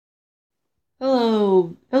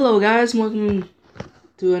Hello guys, welcome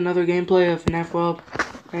to another gameplay of FNaF World,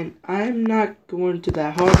 and I'm not going to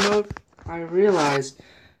that hard mode. I realized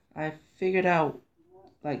I figured out,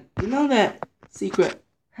 that secret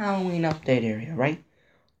Halloween update area, right?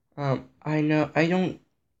 I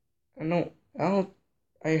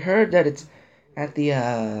heard that it's at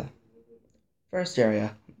the, first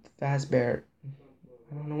area, Fazbear,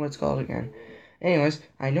 I don't know what it's called again. Anyways,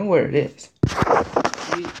 I know where it is.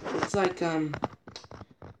 It's like,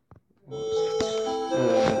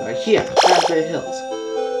 right here, Fazbear Hills.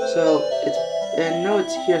 So, I know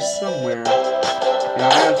it's here somewhere, and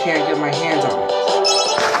I can't get my hands on it.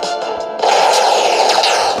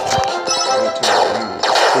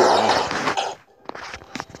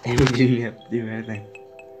 And we didn't have to do anything.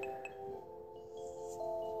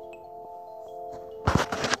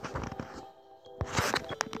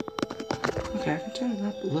 Okay, I can turn it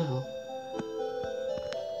up a little.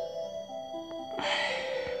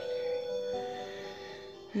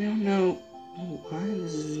 I don't know why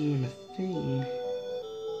this is even a thing.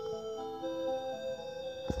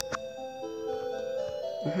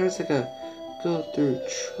 I heard it's like a go through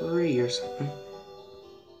tree or something.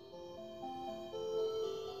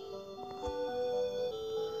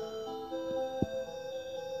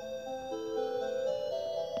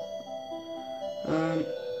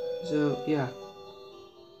 So yeah.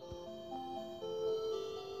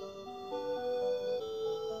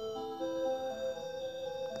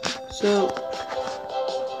 So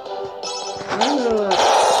I'm gonna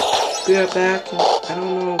be right back. I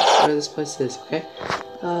don't know where this place is, okay?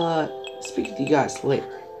 Speak to you guys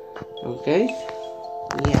later. Okay?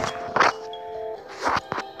 Yeah.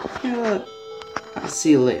 I'll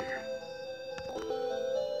see you later.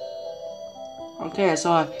 Okay,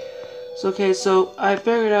 so I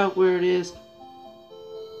figured out where it is.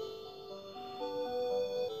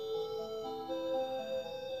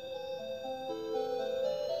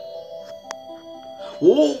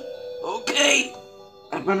 Whoa! Okay!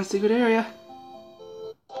 I found a secret area.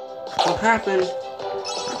 What happened?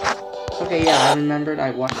 Okay, yeah, I remembered. I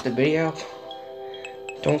watched the video.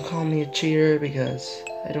 Don't call me a cheater because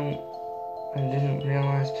I didn't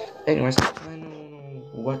realize. Anyways, I don't know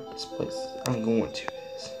what this place I'm going to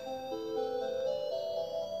is.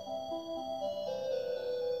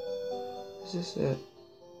 Is this it?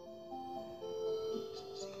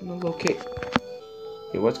 Is he gonna locate?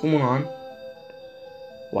 Hey, what's going on?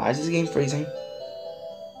 Why is this game freezing?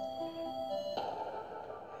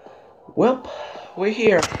 Well, we're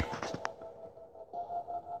here.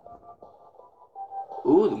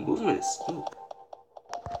 Ooh, the movement is smooth.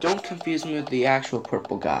 Don't confuse me with the actual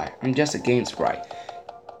purple guy. I'm just a game sprite.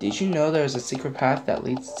 Did you know there's a secret path that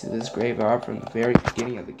leads to this graveyard from the very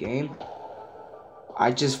beginning of the game?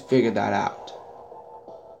 I just figured that out.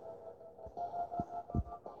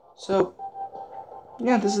 So,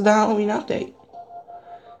 yeah, this is the Halloween update.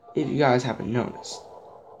 If you guys haven't noticed.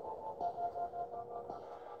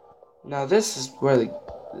 Now this is where the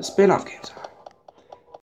spin-off games are.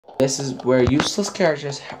 This is where useless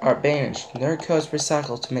characters are banished and their codes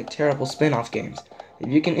recycled to make terrible spin-off games. If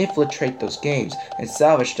you can infiltrate those games and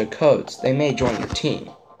salvage their codes, they may join your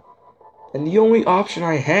team. And the only option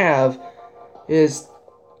I have is...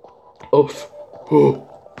 Oh,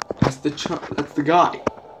 that's the guy.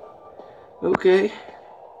 Okay.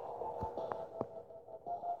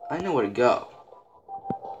 I know where to go.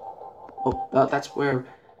 Oh, that's where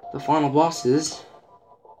the final boss is.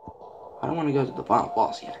 I don't want to go to the final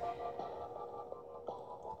boss yet.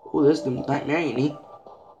 Oh, this is the Nightmarionne.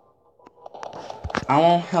 I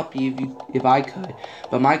won't help you if I could,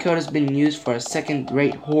 but my code has been used for a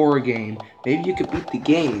second-rate horror game. Maybe you could beat the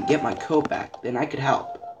game and get my code back, then I could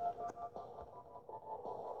help.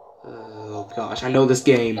 Oh gosh, I know this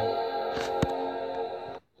game.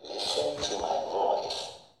 Listen to my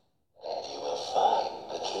voice, and you will find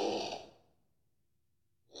the key.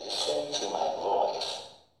 Listen to my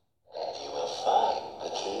voice, and you will find the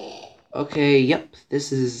key. Okay, yep,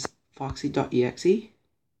 this is Foxy.exe.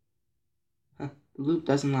 The loop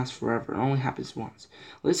doesn't last forever, it only happens once.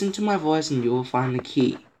 Listen to my voice and you will find the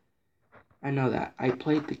key. I know that. I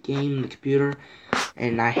played the game on the computer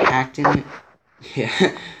and I hacked in it.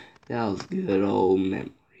 Yeah, that was good old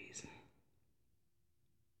memories.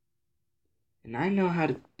 And I know how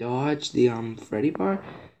to dodge the Freddy bar.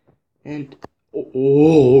 And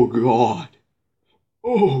oh god.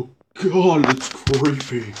 Oh god, it's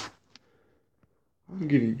creepy. I'm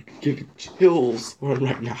getting chills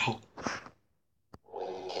right now.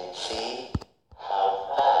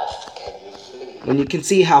 When you can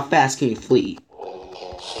see how fast can you flee? When you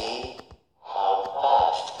can see how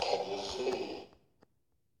fast can you flee? When you can see how fast can you flee?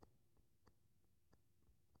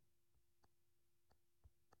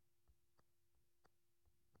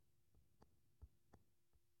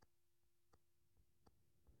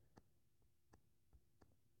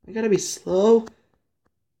 I gotta be slow.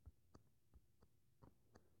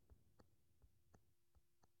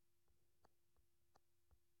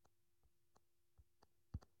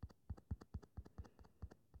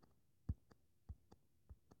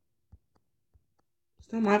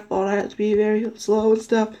 It's not my fault I have to be very slow and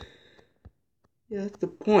stuff. Yeah, that's the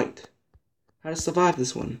point. How to survive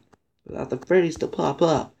this one without the Freddies to pop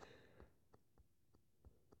up.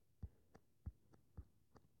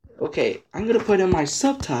 Okay, I'm gonna put in my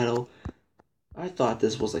subtitle. I thought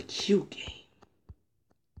this was a cute game.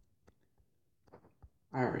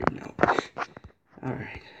 I already know.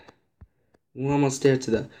 Alright. We're almost there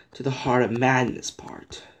to the heart of madness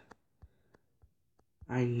part.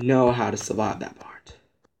 I know how to survive that part.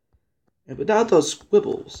 And without those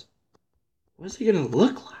squibbles, what's it gonna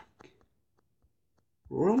look like?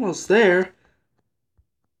 We're almost there.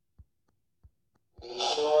 Be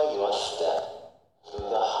sure you step through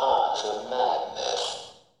the heart of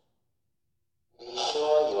madness.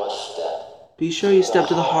 Be sure you step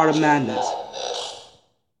to the heart of madness.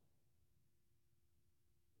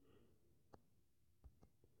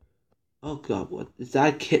 Oh god, what? Is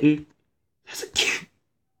that a kitten? That's a kitten.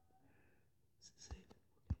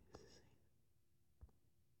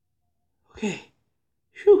 Okay.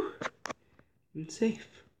 Phew. I'm safe.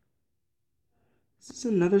 Is this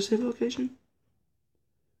another safe location?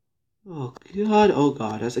 Oh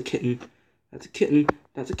god, that's a kitten. That's a kitten.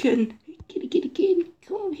 That's a kitten. Hey, kitty, kitty, kitty.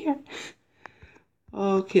 Come over here.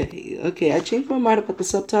 Okay, I changed my mind about the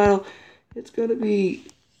subtitle. It's gonna be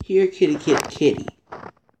Here Kitty Kitty Kitty.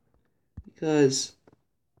 Because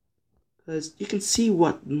you can see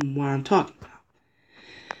what I'm talking about.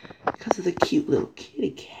 Because of the cute little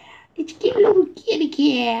kitty cat. It's a cute little kitty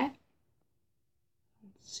cat. I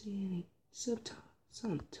don't see any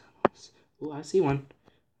subtitles. Oh, I see one.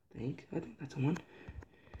 I think that's one.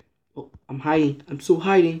 Oh, I'm hiding. I'm so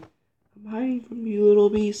hiding. I'm hiding from you, little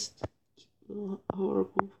beast. Little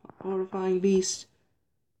horrifying beast.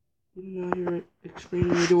 Even though you're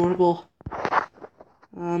extremely adorable.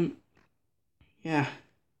 Yeah.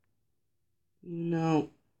 You know,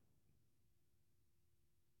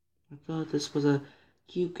 I thought this was a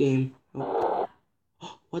cute game. Oh,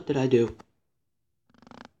 what did I do?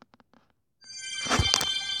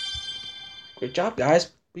 Great job,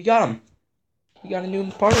 guys. We got him. We got a new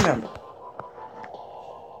party member.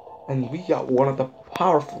 And we got one of the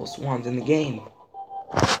powerfulest ones in the game.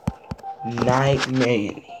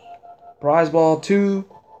 Nightmarionne. Prize Ball 2,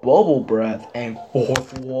 Bubble Breath, and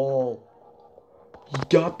Fourth Wall. He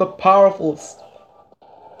got the powerfulest.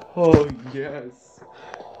 Oh, yes.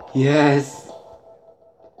 Yes.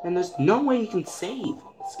 And there's no way you can save in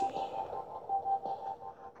this game.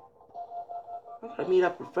 I gotta meet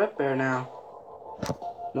up with Fredbear now.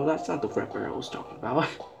 No, that's not the Fredbear I was talking about.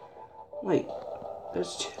 Wait,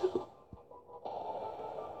 there's two.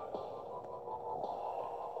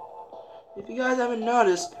 If you guys haven't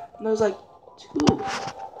noticed, there's like two.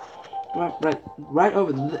 Right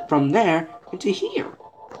over from there into here.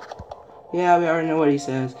 Yeah, we already know what he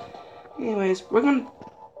says. Anyways, we're gonna...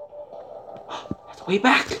 That's way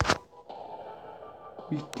back.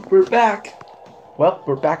 We're back. Well,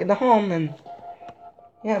 we're back in the home, and...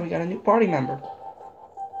 Yeah, we got a new party member.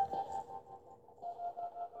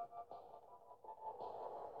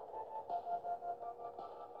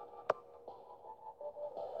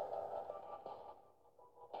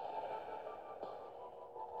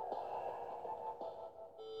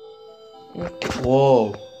 Okay.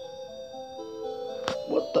 Whoa.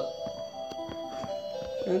 What the...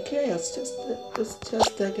 Okay, let's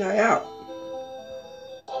test that guy out.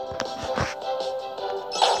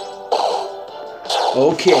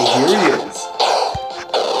 Okay, here he is.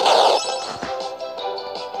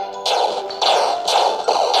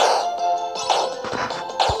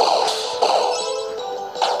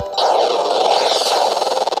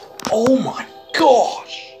 Oh my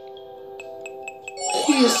gosh!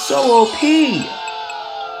 He is so OP!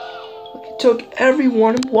 Look, he took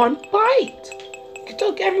everyone in one bite! He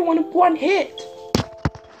took everyone in one hit!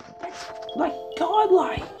 That's like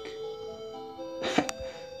godlike!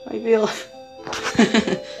 I feel...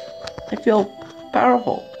 I feel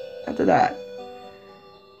powerful after that.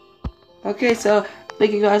 Okay, so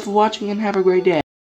thank you guys for watching and have a great day.